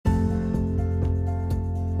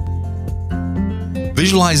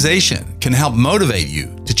Visualization can help motivate you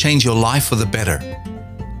to change your life for the better.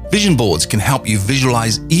 Vision boards can help you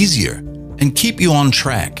visualize easier and keep you on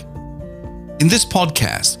track. In this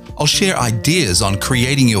podcast, I'll share ideas on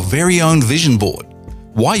creating your very own vision board,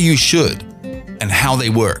 why you should, and how they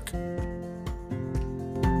work.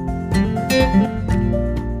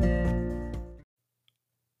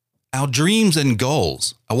 Our dreams and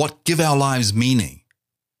goals are what give our lives meaning.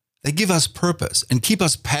 They give us purpose and keep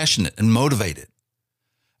us passionate and motivated.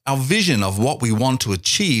 Our vision of what we want to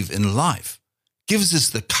achieve in life gives us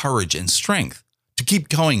the courage and strength to keep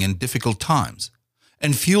going in difficult times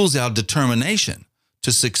and fuels our determination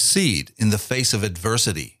to succeed in the face of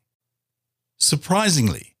adversity.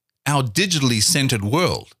 Surprisingly, our digitally centered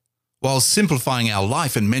world, while simplifying our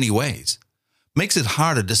life in many ways, makes it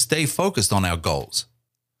harder to stay focused on our goals.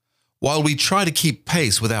 While we try to keep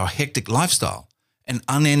pace with our hectic lifestyle and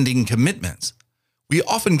unending commitments, we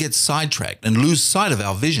often get sidetracked and lose sight of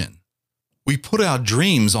our vision. We put our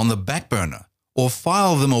dreams on the back burner or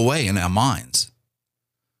file them away in our minds.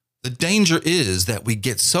 The danger is that we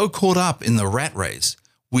get so caught up in the rat race,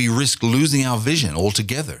 we risk losing our vision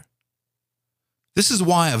altogether. This is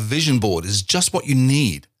why a vision board is just what you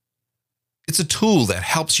need. It's a tool that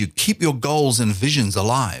helps you keep your goals and visions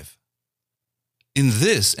alive. In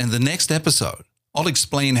this and the next episode, I'll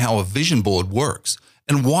explain how a vision board works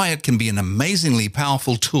and why it can be an amazingly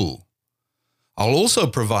powerful tool. I'll also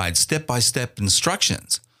provide step-by-step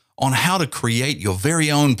instructions on how to create your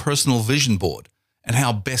very own personal vision board and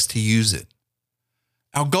how best to use it.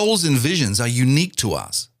 Our goals and visions are unique to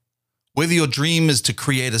us. Whether your dream is to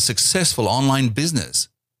create a successful online business,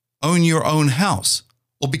 own your own house,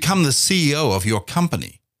 or become the CEO of your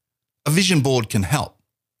company, a vision board can help.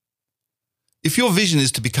 If your vision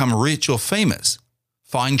is to become rich or famous,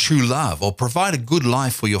 find true love, or provide a good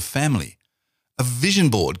life for your family, a vision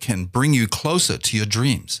board can bring you closer to your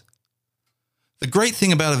dreams. The great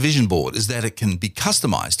thing about a vision board is that it can be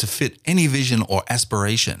customized to fit any vision or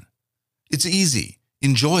aspiration. It's easy,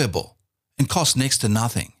 enjoyable, and costs next to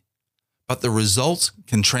nothing. But the results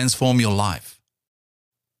can transform your life.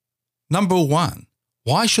 Number 1,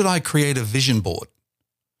 why should I create a vision board?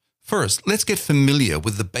 First, let's get familiar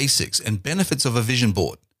with the basics and benefits of a vision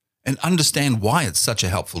board and understand why it's such a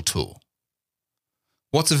helpful tool.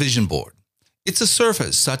 What's a vision board? It's a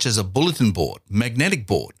surface such as a bulletin board, magnetic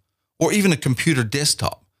board, or even a computer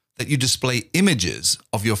desktop that you display images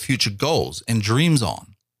of your future goals and dreams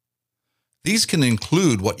on. These can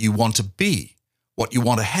include what you want to be, what you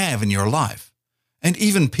want to have in your life, and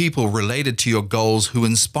even people related to your goals who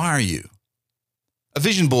inspire you. A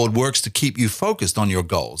vision board works to keep you focused on your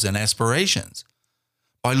goals and aspirations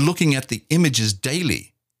by looking at the images daily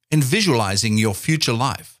and visualizing your future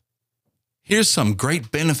life. Here's some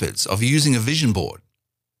great benefits of using a vision board.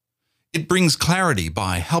 It brings clarity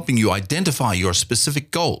by helping you identify your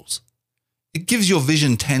specific goals. It gives your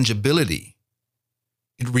vision tangibility.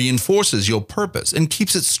 It reinforces your purpose and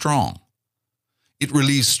keeps it strong. It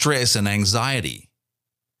relieves stress and anxiety.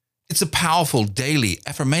 It's a powerful daily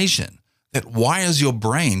affirmation that wires your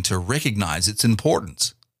brain to recognize its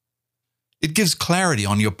importance. It gives clarity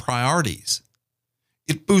on your priorities.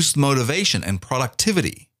 It boosts motivation and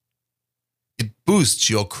productivity. It boosts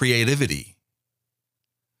your creativity.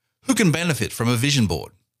 Who can benefit from a vision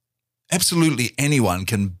board? Absolutely anyone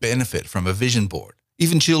can benefit from a vision board,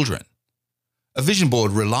 even children. A vision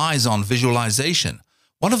board relies on visualization,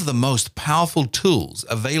 one of the most powerful tools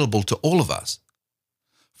available to all of us.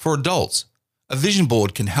 For adults, a vision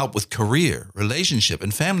board can help with career, relationship,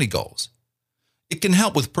 and family goals. It can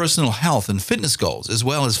help with personal health and fitness goals as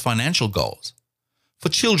well as financial goals. For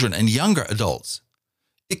children and younger adults,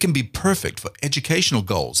 it can be perfect for educational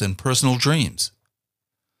goals and personal dreams.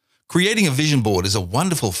 Creating a vision board is a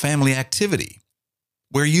wonderful family activity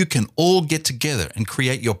where you can all get together and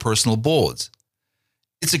create your personal boards.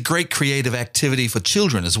 It's a great creative activity for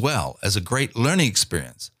children as well as a great learning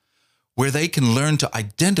experience where they can learn to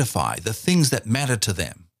identify the things that matter to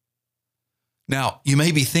them. Now, you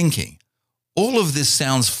may be thinking, all of this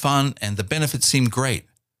sounds fun and the benefits seem great,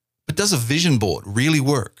 but does a vision board really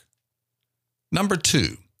work? Number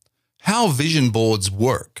 2, how vision boards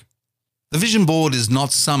work. The vision board is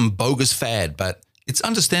not some bogus fad, but it's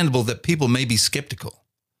understandable that people may be skeptical.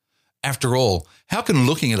 After all, how can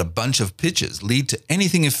looking at a bunch of pictures lead to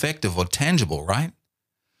anything effective or tangible, right?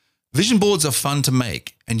 Vision boards are fun to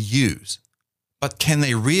make and use, but can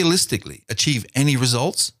they realistically achieve any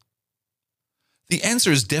results? The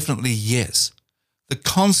answer is definitely yes. The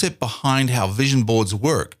concept behind how vision boards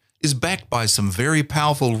work is backed by some very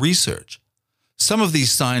powerful research. Some of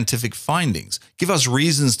these scientific findings give us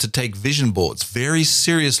reasons to take vision boards very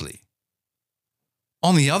seriously.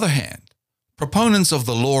 On the other hand, proponents of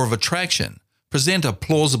the law of attraction present a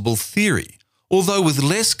plausible theory, although with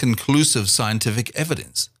less conclusive scientific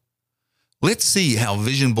evidence. Let's see how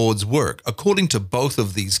vision boards work according to both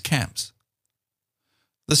of these camps.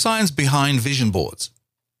 The science behind vision boards.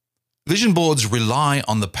 Vision boards rely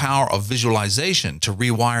on the power of visualization to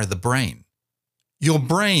rewire the brain. Your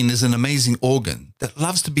brain is an amazing organ that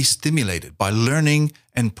loves to be stimulated by learning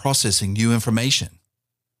and processing new information.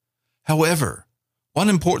 However, one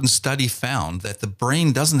important study found that the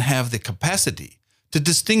brain doesn't have the capacity to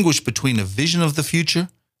distinguish between a vision of the future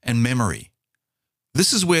and memory.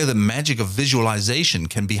 This is where the magic of visualization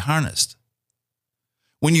can be harnessed.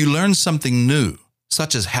 When you learn something new,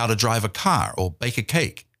 such as how to drive a car or bake a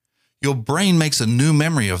cake, your brain makes a new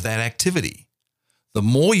memory of that activity. The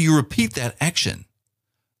more you repeat that action,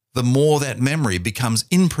 the more that memory becomes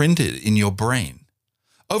imprinted in your brain.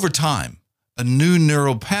 Over time, a new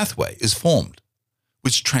neural pathway is formed,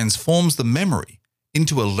 which transforms the memory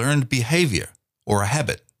into a learned behavior or a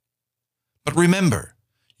habit. But remember,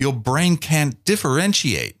 your brain can't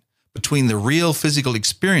differentiate between the real physical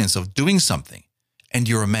experience of doing something and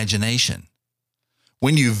your imagination.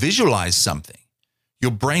 When you visualize something,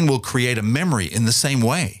 your brain will create a memory in the same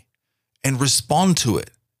way and respond to it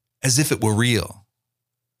as if it were real.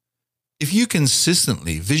 If you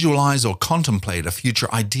consistently visualize or contemplate a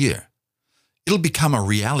future idea, it'll become a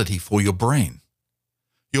reality for your brain.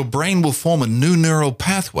 Your brain will form a new neural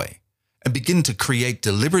pathway and begin to create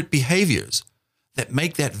deliberate behaviors that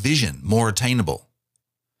make that vision more attainable.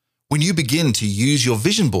 When you begin to use your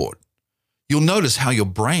vision board, you'll notice how your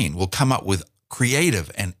brain will come up with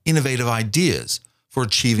creative and innovative ideas for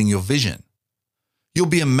achieving your vision. You'll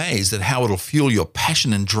be amazed at how it'll fuel your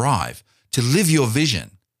passion and drive to live your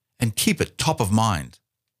vision and keep it top of mind.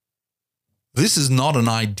 This is not an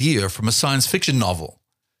idea from a science fiction novel.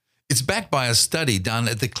 It's backed by a study done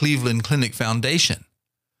at the Cleveland Clinic Foundation.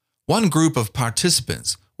 One group of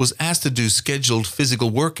participants was asked to do scheduled physical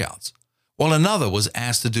workouts, while another was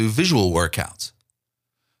asked to do visual workouts.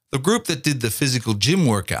 The group that did the physical gym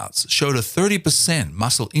workouts showed a 30%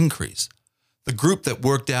 muscle increase. The group that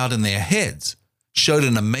worked out in their heads showed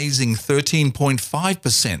an amazing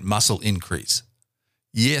 13.5% muscle increase.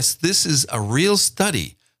 Yes, this is a real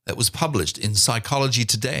study that was published in Psychology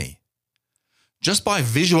Today. Just by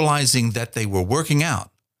visualizing that they were working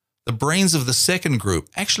out, the brains of the second group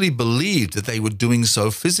actually believed that they were doing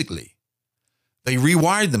so physically. They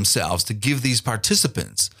rewired themselves to give these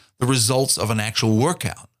participants the results of an actual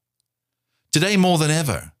workout. Today more than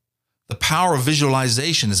ever, the power of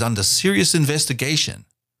visualization is under serious investigation.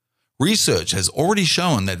 Research has already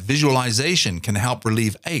shown that visualization can help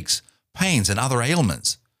relieve aches, pains, and other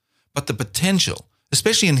ailments, but the potential,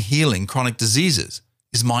 especially in healing chronic diseases,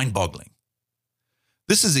 is mind-boggling.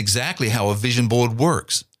 This is exactly how a vision board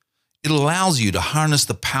works. It allows you to harness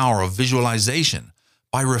the power of visualization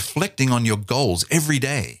by reflecting on your goals every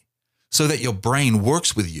day so that your brain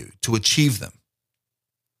works with you to achieve them.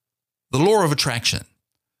 The law of attraction.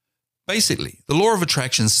 Basically, the law of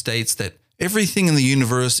attraction states that everything in the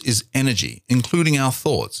universe is energy, including our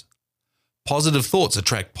thoughts. Positive thoughts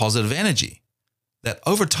attract positive energy that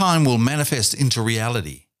over time will manifest into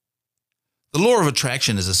reality. The law of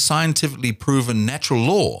attraction is a scientifically proven natural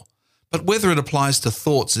law, but whether it applies to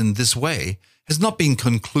thoughts in this way has not been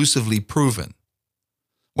conclusively proven.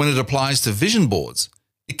 When it applies to vision boards,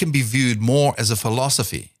 it can be viewed more as a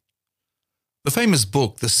philosophy. The famous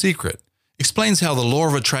book, The Secret, explains how the law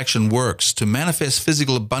of attraction works to manifest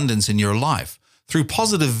physical abundance in your life through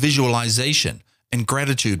positive visualization and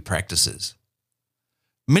gratitude practices.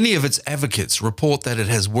 Many of its advocates report that it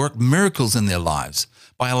has worked miracles in their lives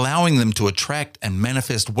by allowing them to attract and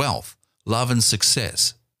manifest wealth, love, and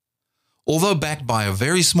success. Although backed by a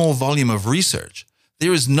very small volume of research,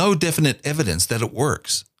 there is no definite evidence that it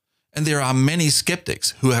works, and there are many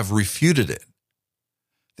skeptics who have refuted it.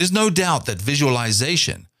 There's no doubt that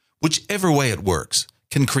visualization, whichever way it works,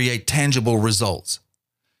 can create tangible results.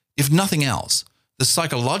 If nothing else, the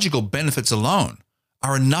psychological benefits alone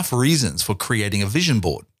are enough reasons for creating a vision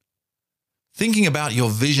board. Thinking about your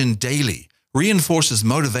vision daily reinforces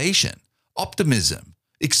motivation, optimism,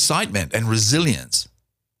 excitement, and resilience.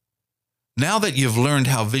 Now that you've learned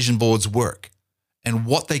how vision boards work and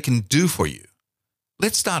what they can do for you,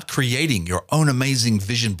 let's start creating your own amazing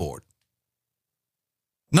vision board.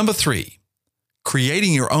 Number 3,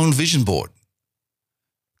 creating your own vision board.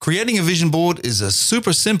 Creating a vision board is a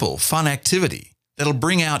super simple, fun activity that'll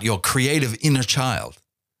bring out your creative inner child.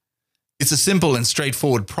 It's a simple and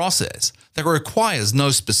straightforward process that requires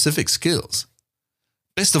no specific skills.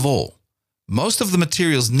 Best of all, most of the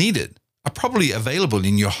materials needed are probably available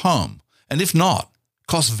in your home, and if not,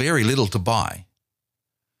 cost very little to buy.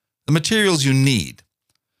 The materials you need: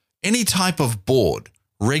 any type of board,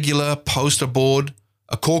 regular, poster board,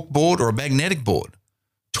 a cork board, or a magnetic board.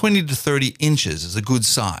 20 to 30 inches is a good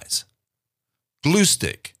size. Glue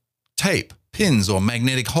stick, tape, pins, or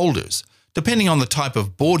magnetic holders, depending on the type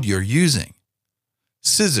of board you're using.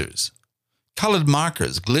 Scissors, colored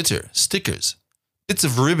markers, glitter, stickers, bits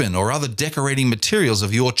of ribbon or other decorating materials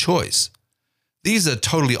of your choice. These are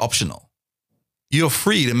totally optional. You're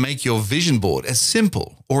free to make your vision board as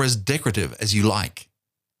simple or as decorative as you like.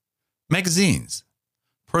 Magazines,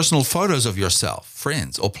 personal photos of yourself,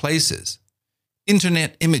 friends, or places.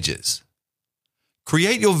 Internet images.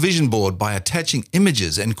 Create your vision board by attaching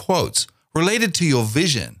images and quotes related to your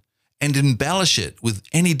vision and embellish it with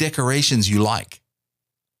any decorations you like.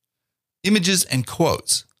 Images and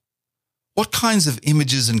quotes. What kinds of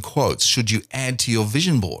images and quotes should you add to your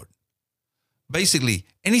vision board? Basically,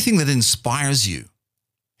 anything that inspires you.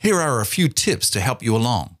 Here are a few tips to help you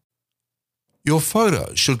along. Your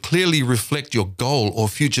photos should clearly reflect your goal or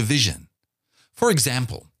future vision. For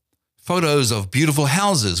example, photos of beautiful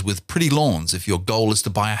houses with pretty lawns if your goal is to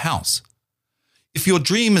buy a house. If your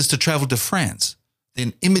dream is to travel to France,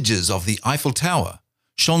 then images of the Eiffel Tower,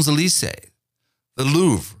 Champs-Élysées, the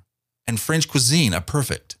Louvre, and French cuisine are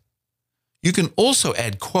perfect. You can also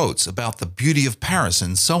add quotes about the beauty of Paris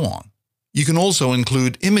and so on. You can also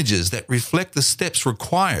include images that reflect the steps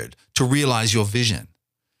required to realize your vision.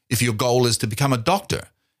 If your goal is to become a doctor,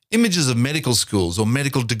 images of medical schools or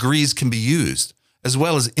medical degrees can be used, as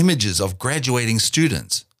well as images of graduating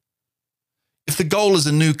students. If the goal is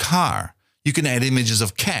a new car, you can add images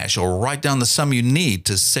of cash or write down the sum you need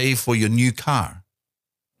to save for your new car.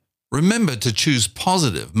 Remember to choose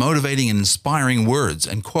positive, motivating, and inspiring words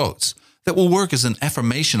and quotes that will work as an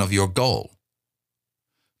affirmation of your goal.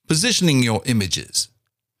 Positioning your images.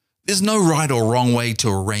 There's no right or wrong way to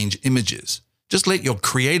arrange images. Just let your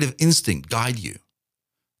creative instinct guide you.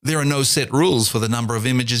 There are no set rules for the number of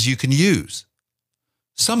images you can use.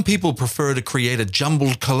 Some people prefer to create a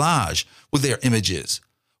jumbled collage with their images,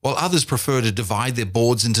 while others prefer to divide their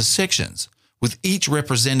boards into sections, with each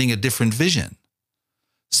representing a different vision.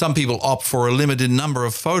 Some people opt for a limited number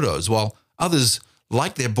of photos, while others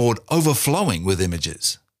like their board overflowing with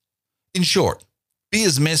images. In short, be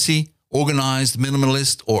as messy, organized,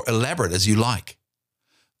 minimalist, or elaborate as you like.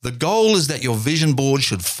 The goal is that your vision board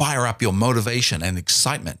should fire up your motivation and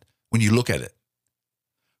excitement when you look at it.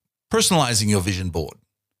 Personalizing your vision board.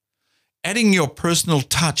 Adding your personal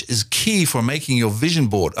touch is key for making your vision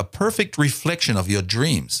board a perfect reflection of your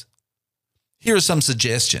dreams. Here are some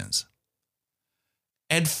suggestions.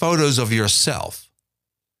 Add photos of yourself.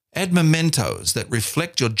 Add mementos that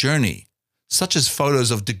reflect your journey, such as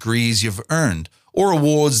photos of degrees you've earned or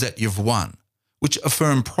awards that you've won, which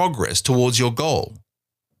affirm progress towards your goal.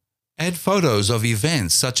 Add photos of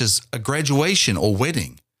events such as a graduation or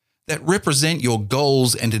wedding that represent your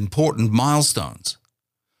goals and important milestones.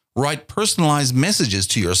 Write personalized messages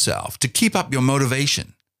to yourself to keep up your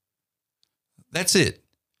motivation. That's it.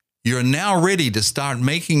 You're now ready to start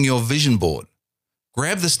making your vision board.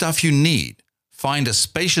 Grab the stuff you need, find a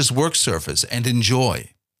spacious work surface, and enjoy.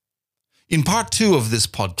 In part 2 of this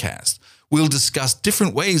podcast, we'll discuss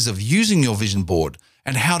different ways of using your vision board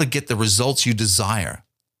and how to get the results you desire.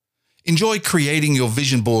 Enjoy creating your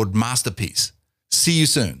vision board masterpiece. See you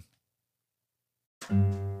soon.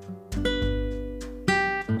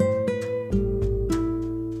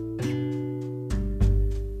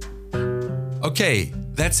 Okay,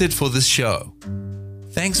 that's it for this show.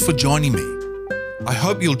 Thanks for joining me. I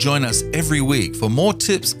hope you'll join us every week for more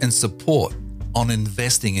tips and support on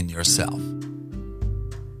investing in yourself.